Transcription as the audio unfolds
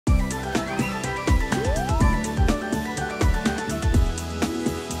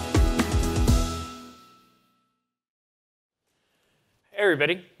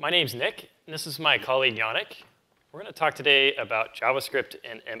everybody, my name's Nick, and this is my colleague Yannick. We're going to talk today about JavaScript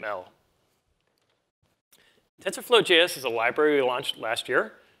and ML. TensorFlow.js is a library we launched last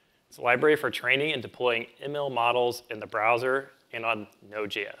year. It's a library for training and deploying ML models in the browser and on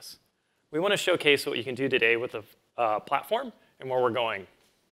Node.js. We want to showcase what you can do today with the platform and where we're going.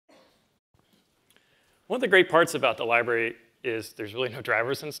 One of the great parts about the library is there's really no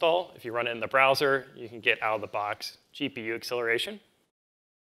drivers installed. If you run it in the browser, you can get out of the box GPU acceleration.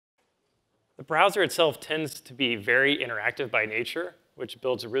 The browser itself tends to be very interactive by nature, which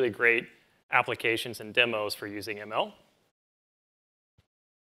builds really great applications and demos for using ML.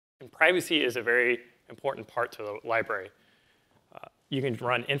 And privacy is a very important part to the library. You can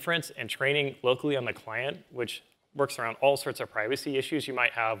run inference and training locally on the client, which works around all sorts of privacy issues you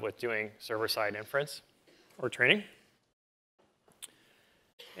might have with doing server-side inference or training.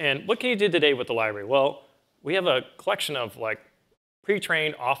 And what can you do today with the library? Well, we have a collection of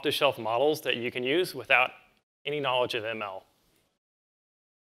pre-trained off-the-shelf models that you can use without any knowledge of ML.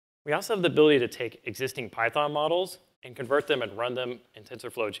 We also have the ability to take existing Python models and convert them and run them in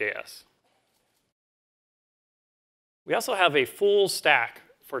TensorFlow.js. We also have a full stack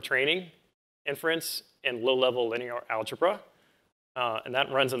for training, inference, and low-level linear algebra, and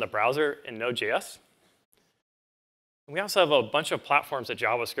that runs in the browser in Node.js. And we also have a bunch of platforms that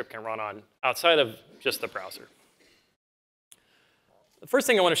JavaScript can run on outside of just the browser. The first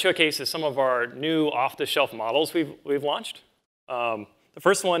thing I want to showcase is some of our new off-the-shelf models we've launched. The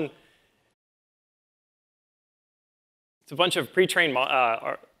first one, it's a bunch of pre-trained,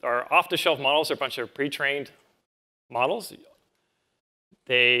 our off-the-shelf models are a bunch of pre-trained models.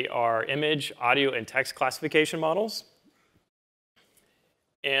 They are image, audio, and text classification models.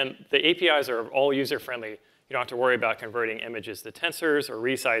 And the APIs are all user-friendly. You don't have to worry about converting images to tensors or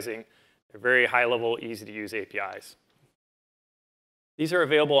resizing. They're very high-level, easy-to-use APIs. These are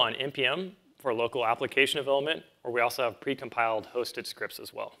available on NPM for local application development, or we also have pre-compiled hosted scripts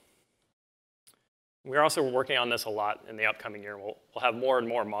as well. We're also working on this a lot in the upcoming year. We'll have more and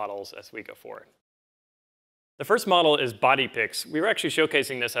more models as we go forward. The first model is BodyPix. We were actually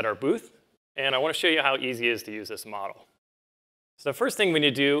showcasing this at our booth, and I want to show you how easy it is to use this model. So the first thing we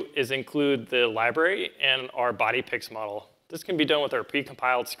need to do is include the library and our BodyPix model. This can be done with our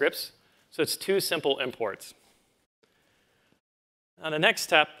pre-compiled scripts, so it's two simple imports. Now the next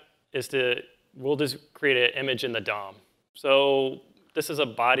step is we'll just create an image in the DOM. So this is a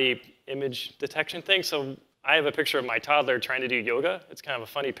body image detection thing. So I have a picture of my toddler trying to do yoga. It's kind of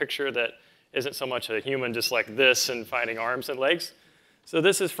a funny picture that isn't so much a human just like this and finding arms and legs. So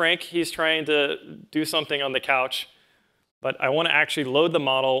this is Frank. He's trying to do something on the couch. But I want to actually load the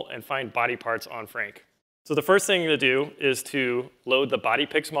model and find body parts on Frank. So the first thing to do is to load the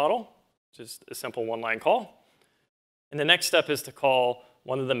BodyPix model, just a simple one-line call. And the next step is to call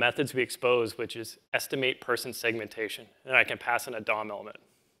one of the methods we expose, which is estimate person segmentation. And I can pass in a DOM element.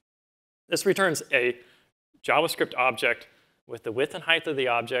 This returns a JavaScript object with the width and height of the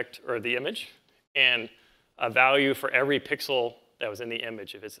object or the image and a value for every pixel that was in the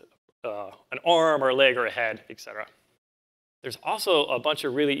image, if it's an arm or a leg or a head, et cetera. There's also a bunch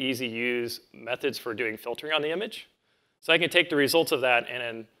of really easy use methods for doing filtering on the image. So I can take the results of that and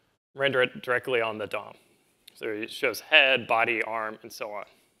then render it directly on the DOM. So it shows head, body, arm, and so on.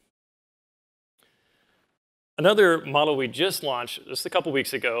 Another model we just launched just a couple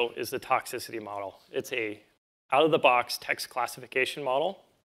weeks ago is the toxicity model. It's a out-of-the-box text classification model.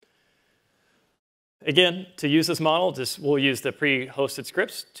 Again, to use this model, we'll use the pre-hosted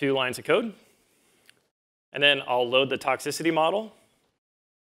scripts, 2 lines of code. And then I'll load the toxicity model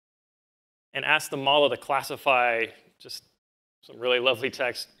and ask the model to classify just some really lovely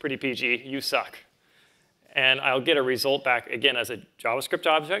text, pretty PG, you suck. And I'll get a result back, again, as a JavaScript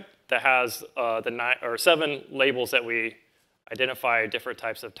object that has the 7 labels that we identify different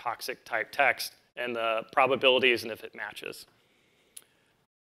types of toxic type text and the probabilities and if it matches.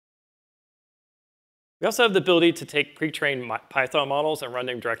 We also have the ability to take pre-trained Python models and run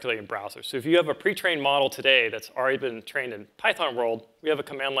them directly in browsers. So if you have a pre-trained model today that's already been trained in Python world, we have a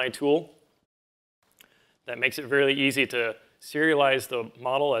command line tool that makes it really easy to serialize the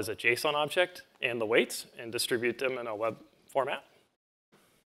model as a JSON object and the weights and distribute them in a web format.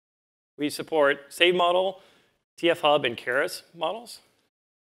 We support save model, tf.hub, and keras models.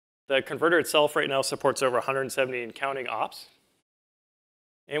 The converter itself right now supports over 170 and counting ops.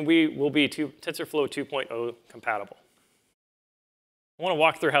 And we will be TensorFlow 2.0 compatible. I want to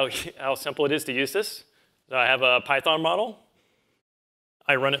walk through how simple it is to use this. So I have a Python model.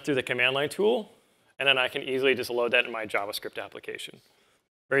 I run it through the command line tool. And then I can easily just load that in my JavaScript application.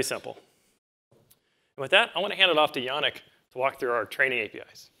 Very simple. And with that, I want to hand it off to Yannick to walk through our training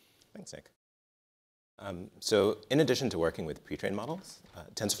APIs. Thanks, Nick. So in addition to working with pre-trained models,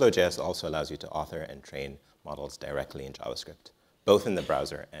 TensorFlow.js also allows you to author and train models directly in JavaScript, both in the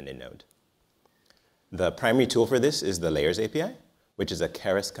browser and in Node. The primary tool for this is the Layers API, which is a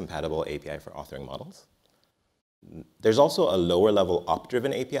Keras-compatible API for authoring models. There's also a lower-level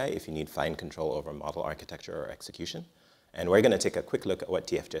op-driven API if you need fine control over model architecture or execution. And we're going to take a quick look at what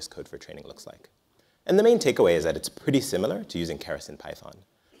tf.js code for training looks like. And the main takeaway is that it's pretty similar to using Keras in Python,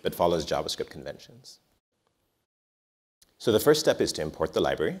 but follows JavaScript conventions. So the first step is to import the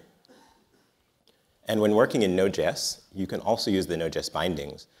library. And when working in Node.js, you can also use the Node.js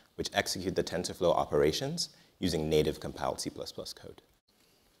bindings, which execute the TensorFlow operations using native compiled C++ code.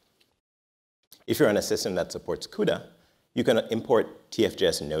 If you're on a system that supports CUDA, you can import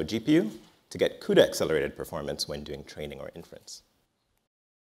tf.js Node GPU to get CUDA-accelerated performance when doing training or inference.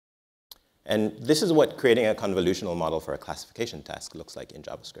 And this is what creating a convolutional model for a classification task looks like in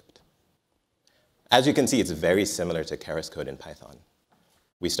JavaScript. As you can see, it's very similar to Keras code in Python.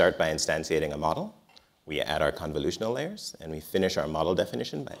 We start by instantiating a model. We add our convolutional layers, and we finish our model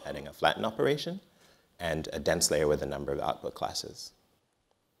definition by adding a flatten operation and a dense layer with a number of output classes.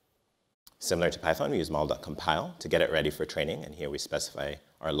 Similar to Python, we use model.compile to get it ready for training, and here we specify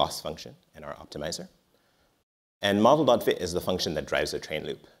our loss function and our optimizer. And model.fit is the function that drives the train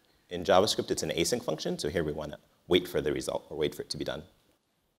loop. In JavaScript, it's an async function, so here we want to wait for the result or wait for it to be done.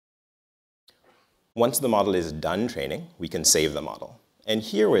 Once the model is done training, we can save the model. And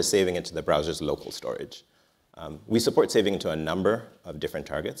here we're saving it to the browser's local storage. We support saving it to a number of different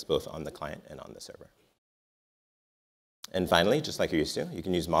targets, both on the client and on the server. And finally, just like you're used to, you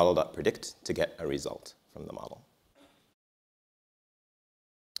can use model.predict to get a result from the model.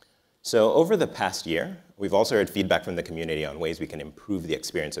 So over the past year, we've also heard feedback from the community on ways we can improve the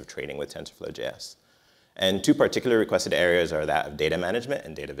experience of training with TensorFlow.js. And two particular requested areas are that of data management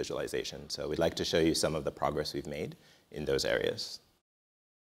and data visualization. So we'd like to show you some of the progress we've made in those areas.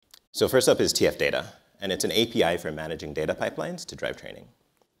 So first up is tf.data, and it's an API for managing data pipelines to drive training.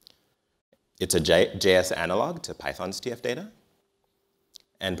 It's a JS analog to Python's tf.data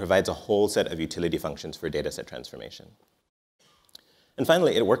and provides a whole set of utility functions for dataset transformation. And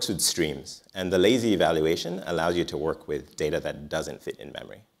finally, it works with streams, and the lazy evaluation allows you to work with data that doesn't fit in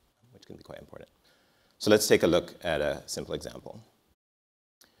memory, which can be quite important. So let's take a look at a simple example.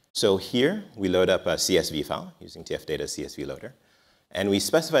 So here, we load up a CSV file using tf.data CSV loader, and we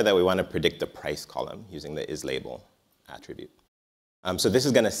specify that we want to predict the price column using the isLabel attribute. So this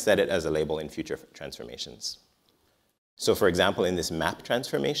is going to set it as a label in future transformations. So for example, in this map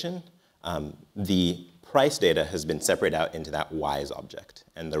transformation, the price data has been separated out into that y's object,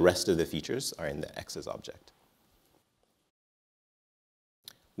 and the rest of the features are in the x's object.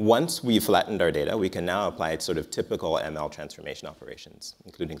 Once we've flattened our data, we can now apply sort of typical ML transformation operations,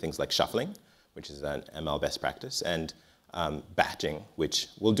 including things like shuffling, which is an ML best practice, and batching, which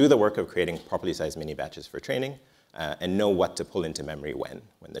will do the work of creating properly sized mini batches for training and know what to pull into memory when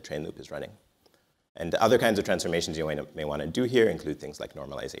the train loop is running. And other kinds of transformations you may want to do here include things like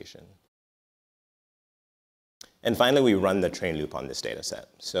normalization. And finally, we run the train loop on this data set.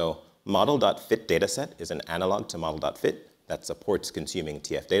 So model.fit dataset is an analog to model.fit that supports consuming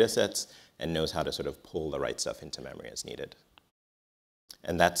TF datasets and knows how to sort of pull the right stuff into memory as needed.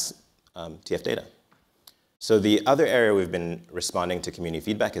 And that's TF data. So the other area we've been responding to community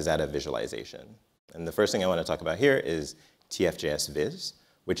feedback is that of visualization. And the first thing I want to talk about here is tf.js Viz,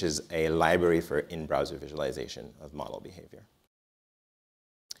 which is a library for in-browser visualization of model behavior.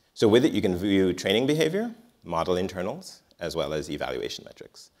 So with it, you can view training behavior, model internals, as well as evaluation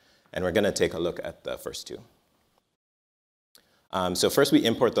metrics. And we're going to take a look at the first two. So first, we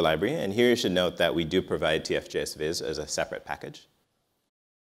import the library. And here you should note that we do provide tf.js Viz as a separate package.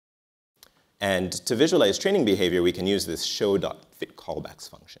 And to visualize training behavior, we can use this show.fitCallbacks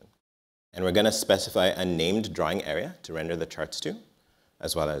function. And we're going to specify a named drawing area to render the charts to,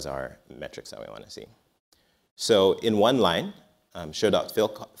 as well as our metrics that we want to see. So in one line,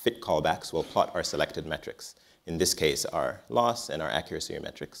 show.fitCallbacks will plot our selected metrics. In this case, our loss and our accuracy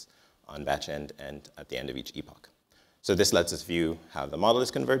metrics on batch end and at the end of each epoch. So this lets us view how the model is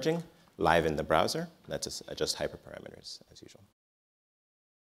converging live in the browser. Lets us adjust hyperparameters as usual.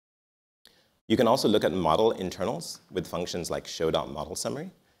 You can also look at model internals with functions like show.modelSummary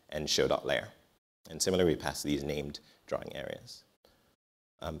and show.layer. And similarly, we pass these named drawing areas.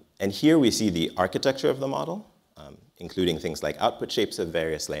 And here we see the architecture of the model, including things like output shapes of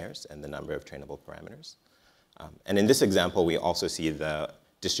various layers and the number of trainable parameters. And in this example, we also see the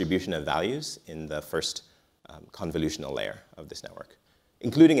distribution of values in the first convolutional layer of this network.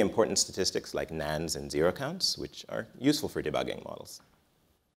 including important statistics like nans and zero counts, which are useful for debugging models.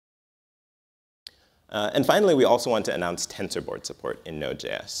 And finally, we also want to announce TensorBoard support in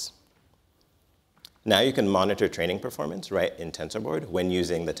Node.js. Now you can monitor training performance right in TensorBoard when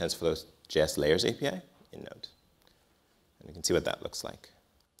using the TensorFlow.js Layers API in Node. And you can see what that looks like.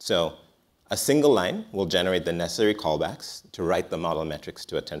 So a single line will generate the necessary callbacks to write the model metrics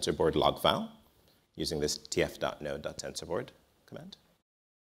to a TensorBoard log file using this tf.node.tensorboard command.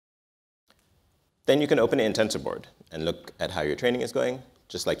 Then you can open it in TensorBoard and look at how your training is going,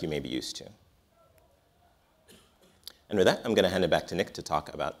 just like you may be used to. And with that, I'm going to hand it back to Nick to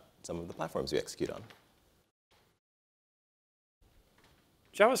talk about some of the platforms we execute on.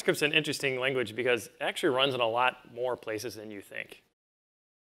 JavaScript's an interesting language because it actually runs in a lot more places than you think.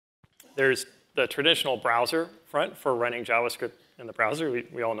 There's the traditional browser front for running JavaScript in the browser.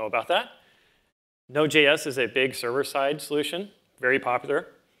 We all know about that. Node.js is a big server-side solution, very popular.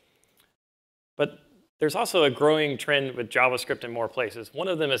 But there's also a growing trend with JavaScript in more places. One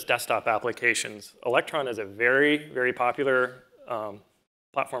of them is desktop applications. Electron is a very, very popular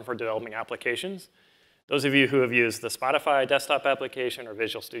platform for developing applications. Those of you who have used the Spotify desktop application or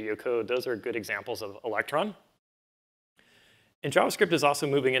Visual Studio Code, those are good examples of Electron. And JavaScript is also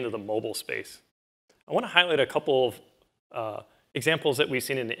moving into the mobile space. I want to highlight a couple of examples that we've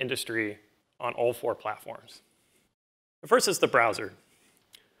seen in the industry on all 4 platforms. The first is the browser.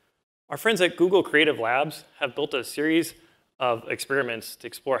 Our friends at Google Creative Labs have built a series of experiments to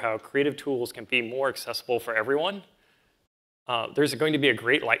explore how creative tools can be more accessible for everyone. There's going to be a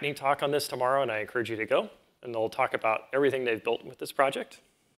great lightning talk on this tomorrow, and I encourage you to go. And they'll talk about everything they've built with this project.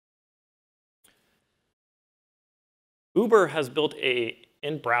 Uber has built an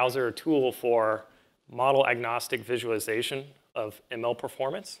in-browser tool for model-agnostic visualization of ML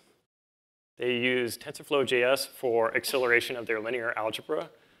performance. They use TensorFlow.js for acceleration of their linear algebra,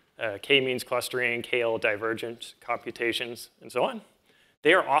 k-means clustering, KL divergence computations, and so on.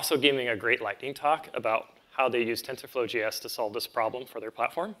 They are also giving a great lightning talk about how they use TensorFlow.js to solve this problem for their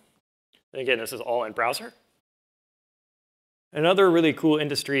platform. And again, this is all in browser. Another really cool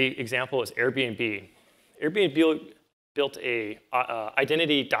industry example is Airbnb. Airbnb built a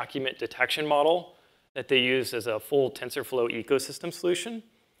identity document detection model that they use as a full TensorFlow ecosystem solution.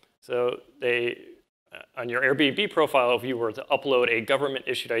 So they, on your Airbnb profile, if you were to upload a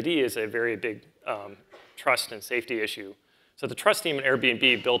government-issued ID, is a very big trust and safety issue. So the trust team at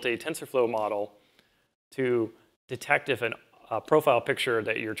Airbnb built a TensorFlow model to detect if a profile picture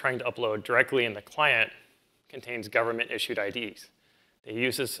that you're trying to upload directly in the client contains government-issued IDs. They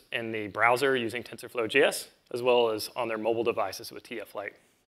use this in the browser using TensorFlow.js, as well as on their mobile devices with TF-Lite.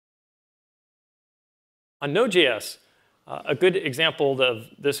 On Node.js, a good example of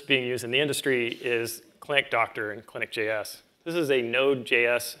this being used in the industry is Clinic Doctor and Clinic.js. This is a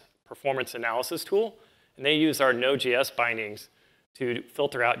Node.js performance analysis tool, and they use our Node.js bindings to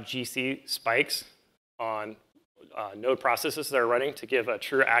filter out GC spikes on node processes that are running to give a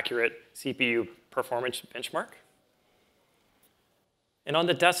true, accurate CPU performance benchmark. And on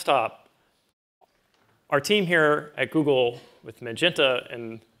the desktop, our team here at Google with Magenta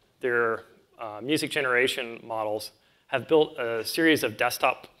and their music generation models have built a series of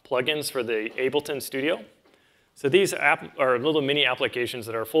desktop plugins for the Ableton Studio. So these are little mini applications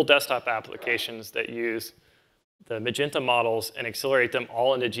that are full desktop applications that use the Magenta models and accelerate them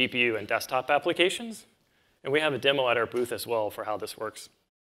all into GPU and desktop applications. And we have a demo at our booth as well for how this works.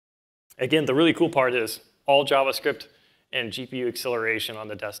 Again, the really cool part is all JavaScript and GPU acceleration on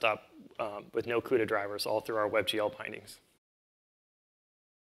the desktop with no CUDA drivers, all through our WebGL bindings.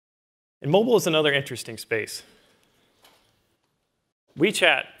 And mobile is another interesting space.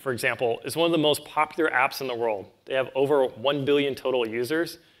 WeChat, for example, is one of the most popular apps in the world. They have over 1 billion total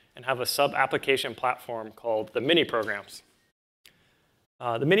users and have a sub-application platform called the Mini Programs.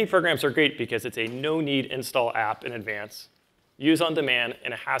 The Mini Programs are great because it's a no-need install app in advance, use on demand,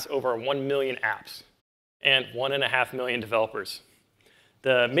 and it has over 1 million apps and 1.5 million developers.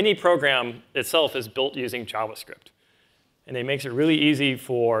 The Mini Program itself is built using JavaScript, and it makes it really easy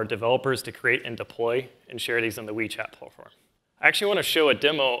for developers to create and deploy and share these on the WeChat platform. I actually want to show a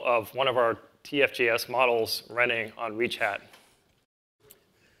demo of one of our tf.js models running on WeChat.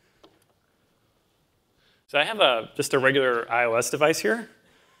 So I have just a regular iOS device here,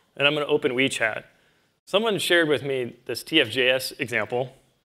 and I'm going to open WeChat. Someone shared with me this tf.js example,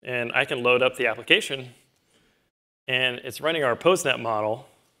 and I can load up the application, and it's running our PostNet model.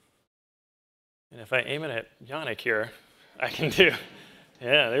 And if I aim it at Yannick here, I can do,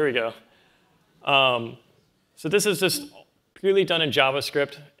 yeah, there we go. So this is just purely done in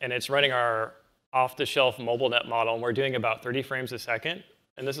JavaScript, and it's running our off-the-shelf MobileNet model, and we're doing about 30 frames a second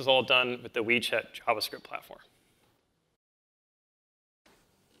And this is all done with the WeChat JavaScript platform.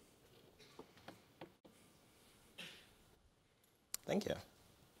 Thank you.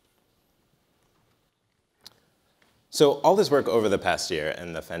 So all this work over the past year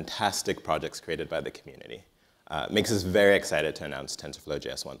and the fantastic projects created by the community makes us very excited to announce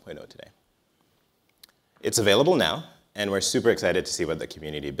TensorFlow.js 1.0 today. It's available now, and we're super excited to see what the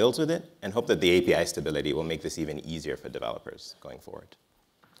community builds with it and hope that the API stability will make this even easier for developers going forward.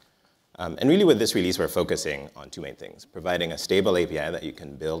 And really with this release, we're focusing on two main things: providing a stable API that you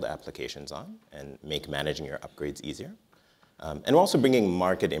can build applications on and make managing your upgrades easier. And we're also bringing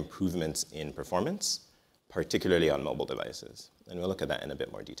market improvements in performance, particularly on mobile devices. And we'll look at that in a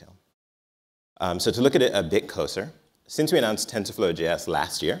bit more detail. So to look at it a bit closer, since we announced TensorFlow.js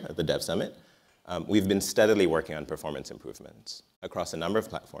last year at the Dev Summit, we've been steadily working on performance improvements across a number of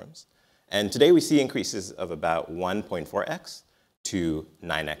platforms. And today we see increases of about 1.4x to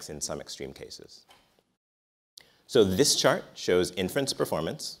 9x in some extreme cases. So this chart shows inference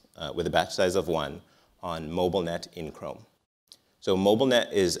performance with a batch size of 1 on MobileNet in Chrome. So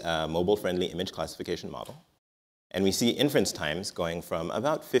MobileNet is a mobile-friendly image classification model. And we see inference times going from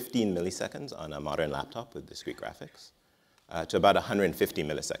about 15 milliseconds on a modern laptop with discrete graphics to about 150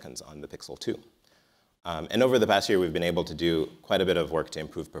 milliseconds on the Pixel 2. And over the past year, we've been able to do quite a bit of work to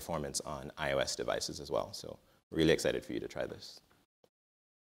improve performance on iOS devices as well. So we're really excited for you to try this.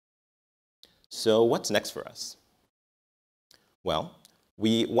 So what's next for us? Well,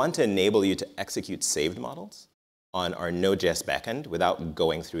 we want to enable you to execute saved models on our Node.js backend without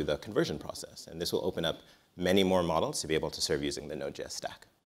going through the conversion process. And this will open up many more models to be able to serve using the Node.js stack.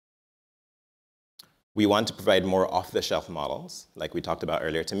 We want to provide more off-the-shelf models, like we talked about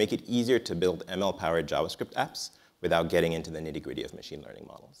earlier, to make it easier to build ML-powered JavaScript apps without getting into the nitty-gritty of machine learning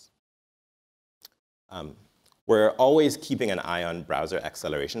models. We're always keeping an eye on browser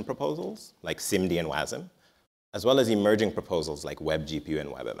acceleration proposals, like SIMD and WASM, as well as emerging proposals like WebGPU and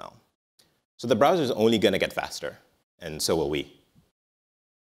WebML. So the browser is only going to get faster, and so will we.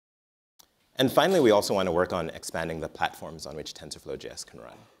 And finally, we also want to work on expanding the platforms on which TensorFlow.js can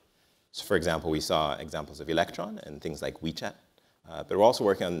run. So for example, we saw examples of Electron and things like WeChat. But we're also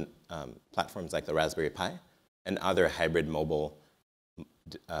working on platforms like the Raspberry Pi and other hybrid mobile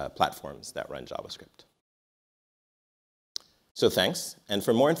platforms that run JavaScript. So thanks. And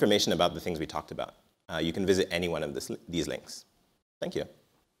for more information about the things we talked about, you can visit any one of these links. Thank you.